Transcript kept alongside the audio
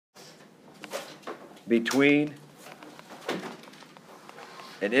between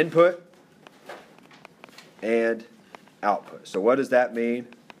an input and output. So what does that mean?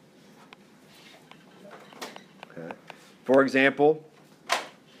 Okay. For example,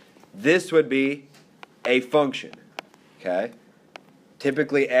 this would be a function. Okay.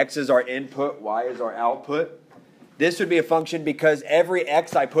 Typically, x is our input, y is our output. This would be a function because every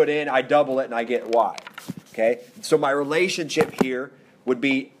x I put in, I double it and I get y. Okay. So my relationship here would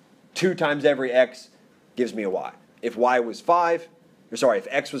be 2 times every x gives me a y. If y was 5, if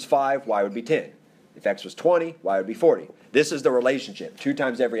x was 5, y would be 10. If x was 20, y would be 40. This is the relationship. 2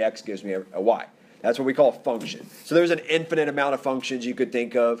 times every x gives me a y. That's what we call a function. So there's an infinite amount of functions you could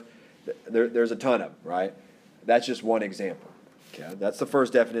think of. There's a ton of them, right? That's just one example. Okay, that's the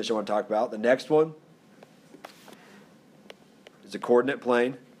first definition I want to talk about. The next one is a coordinate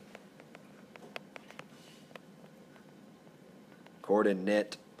plane.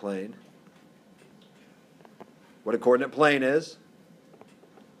 Coordinate plane. What a coordinate plane is,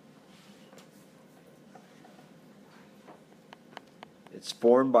 it's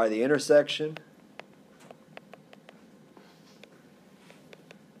formed by the intersection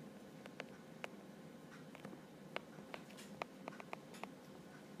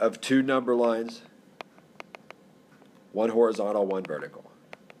of 2 number lines, one horizontal, one vertical.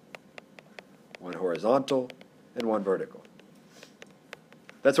 One horizontal and one vertical.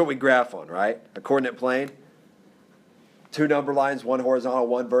 That's what we graph on, right? A coordinate plane. 2 number lines, one horizontal,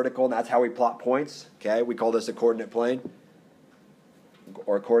 one vertical, and that's how we plot points. Okay, we call this a coordinate plane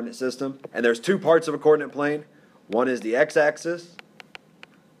or a coordinate system. And there's 2 parts of a coordinate plane. One is the x-axis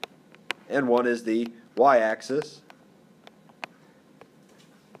and one is the y-axis.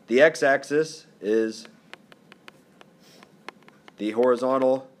 The x-axis is the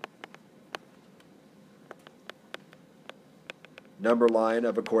horizontal number line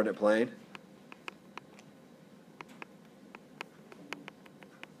of a coordinate plane.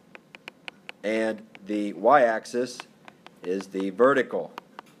 And the y-axis is the vertical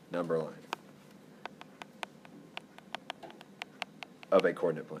number line of a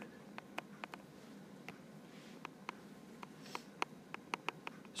coordinate plane.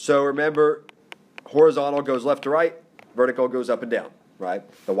 So remember, horizontal goes left to right, vertical goes up and down, right?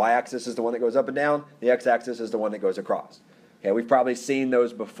 The y-axis is the one that goes up and down, the x-axis is the one that goes across. Okay, we've probably seen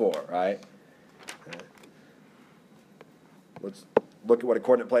those before, right? Okay. Let's look at what a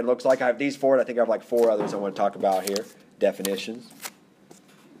coordinate plane looks like. I have these 4, and I think I have like 4 others I want to talk about here. Definitions.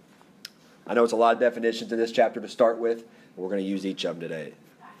 I know it's a lot of definitions in this chapter to start with, but we're going to use each of them today.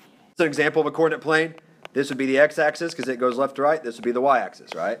 It's an example of a coordinate plane. This would be the x-axis because it goes left to right. This would be the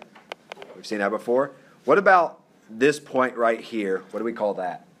y-axis, right? We've seen that before. What about this point right here? What do we call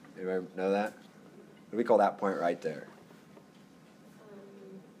that? Anybody know that? What do we call that point right there?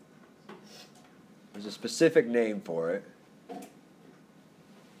 There's a specific name for it.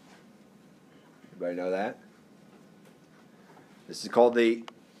 Everybody know that? This is called the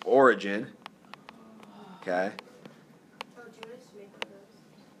origin. Okay.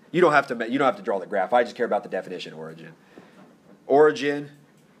 You don't have to draw the graph. I just care about the definition origin. Origin,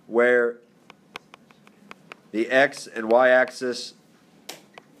 where the x and y axis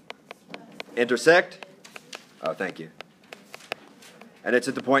intersect. Oh, thank you. And it's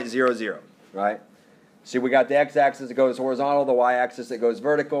at the point 0, 0, right? See, we got the x-axis that goes horizontal, the y-axis that goes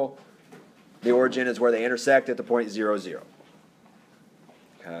vertical. The origin is where they intersect at the point 0, 0.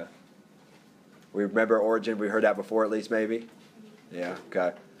 Okay. We remember origin. We heard that before, at least, maybe. Yeah.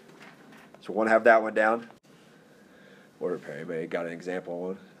 Okay. So we want to have that one down. Ordered pair. Anybody got an example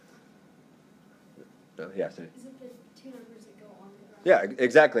one? No. Yeah. Is it the 2 numbers that go on the graph? Yeah.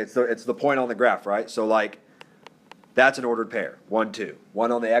 Exactly. It's the point on the graph, right? So like, that's an ordered pair. 1, 2.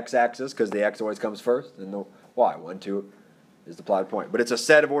 1 on the x-axis because the x always comes first, and the y. 1, 2 is the plotted point. But it's a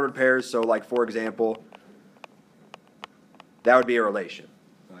set of ordered pairs. So like, for example, that would be a relation.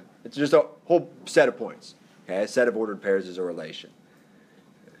 Right? It's just a whole set of points. Okay. A set of ordered pairs is a relation.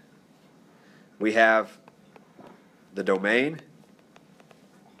 We have the domain.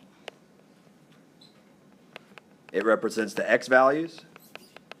 It represents the x values.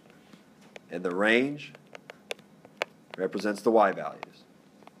 And the range represents the y values.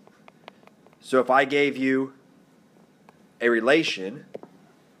 So if I gave you a relation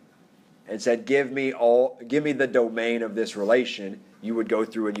and said, give me the domain of this relation, you would go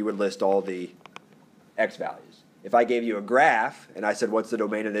through and you would list all the x values. If I gave you a graph and I said, what's the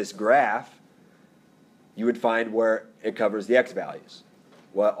domain of this graph, you would find where it covers the x values,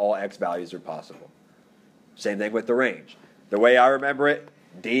 what all x values are possible. Same thing with the range. The way I remember it,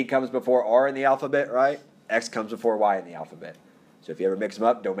 D comes before R in the alphabet, right? X comes before Y in the alphabet. So if you ever mix them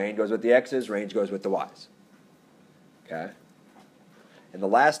up, domain goes with the x's, range goes with the y's. Okay? And the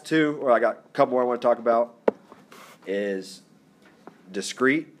last two, or I got a couple more I want to talk about, is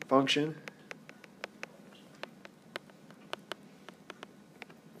discrete function.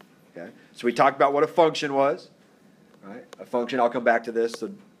 Okay? So we talked about what a function was. Right? A function, I'll come back to this,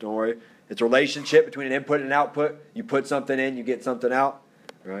 so don't worry. It's a relationship between an input and an output. You put something in, you get something out.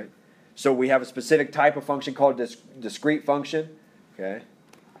 Right? So we have a specific type of function called a discrete function. Okay?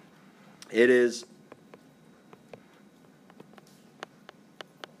 It is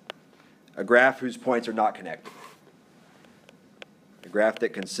a graph whose points are not connected. A graph that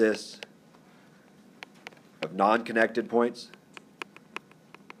consists of non-connected points.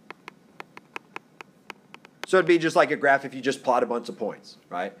 So it'd be just like a graph if you just plot a bunch of points,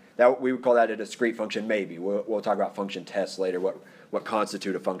 right? That we would call that a discrete function, maybe. We'll talk about function tests later, what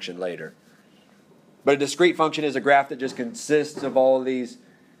constitute a function later. But a discrete function is a graph that just consists of all of these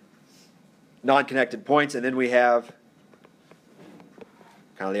non-connected points, and then we have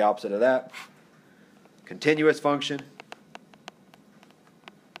kind of the opposite of that, continuous function.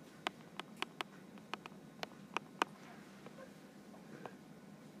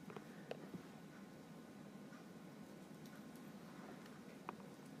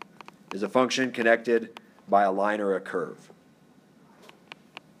 Is a function connected by a line or a curve.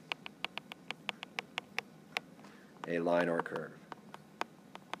 A line or a curve.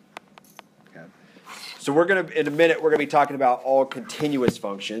 Okay. So we're going to, in a minute, we're going to be talking about all continuous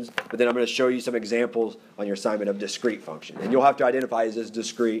functions, but then I'm going to show you some examples on your assignment of discrete functions. And you'll have to identify, is this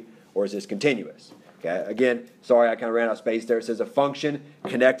discrete or is this continuous? Okay. Again, sorry, I kind of ran out of space there. It says a function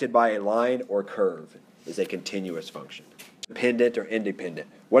connected by a line or curve is a continuous function. Dependent or independent.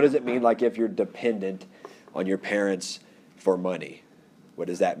 What does it mean, like if you're dependent on your parents for money? What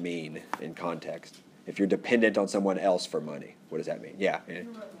does that mean in context? If you're dependent on someone else for money, what does that mean? Yeah.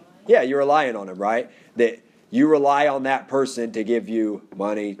 Yeah, you're relying on them, right? That you rely on that person to give you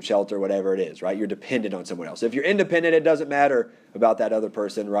money, shelter, whatever it is, right? You're dependent on someone else. If you're independent, it doesn't matter about that other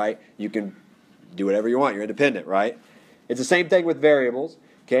person, right? You can do whatever you want. You're independent, right? It's the same thing with variables.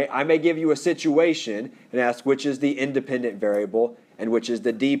 Okay, I may give you a situation and ask which is the independent variable and which is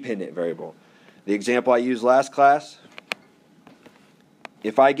the dependent variable. The example I used last class,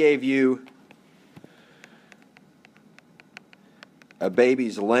 if I gave you a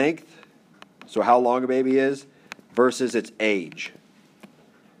baby's length, so how long a baby is, versus its age.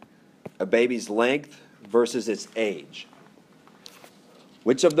 A baby's length versus its age.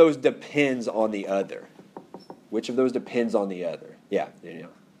 Which of those depends on the other? Which of those depends on the other? Yeah,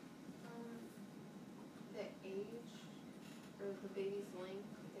 Danielle. The age or the baby's length,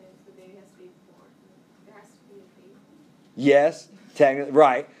 if the baby has to be born, there has to be a baby. Yes, technically,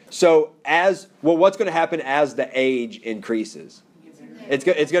 right. So what's going to happen as the age increases? The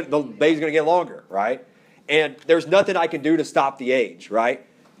baby's going to get longer, right? And there's nothing I can do to stop the age, right?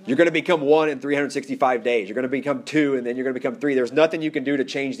 You're going to become 1 in 365 days. You're going to become 2, and then you're going to become 3. There's nothing you can do to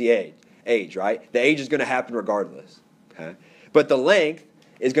change the age, right? The age is going to happen regardless. Okay? But the length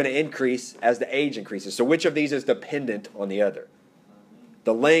is going to increase as the age increases. So which of these is dependent on the other?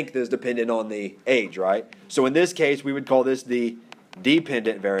 The length is dependent on the age, right? So in this case, we would call this the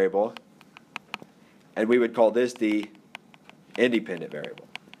dependent variable, and we would call this the independent variable.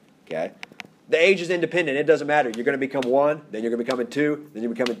 Okay? The age is independent. It doesn't matter. You're going to become 1, then you're going to become 2, then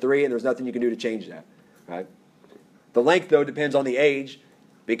you're becoming 3, and there's nothing you can do to change that. Right? The length, though, depends on the age,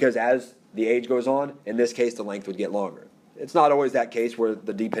 because as the age goes on, in this case, the length would get longer. It's not always that case where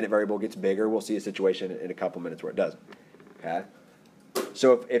the dependent variable gets bigger. We'll see a situation in a couple minutes where it doesn't. Okay?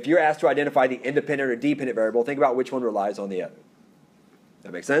 So if you're asked to identify the independent or dependent variable, think about which one relies on the other.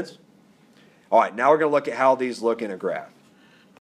 That make sense? All right, now we're going to look at how these look in a graph.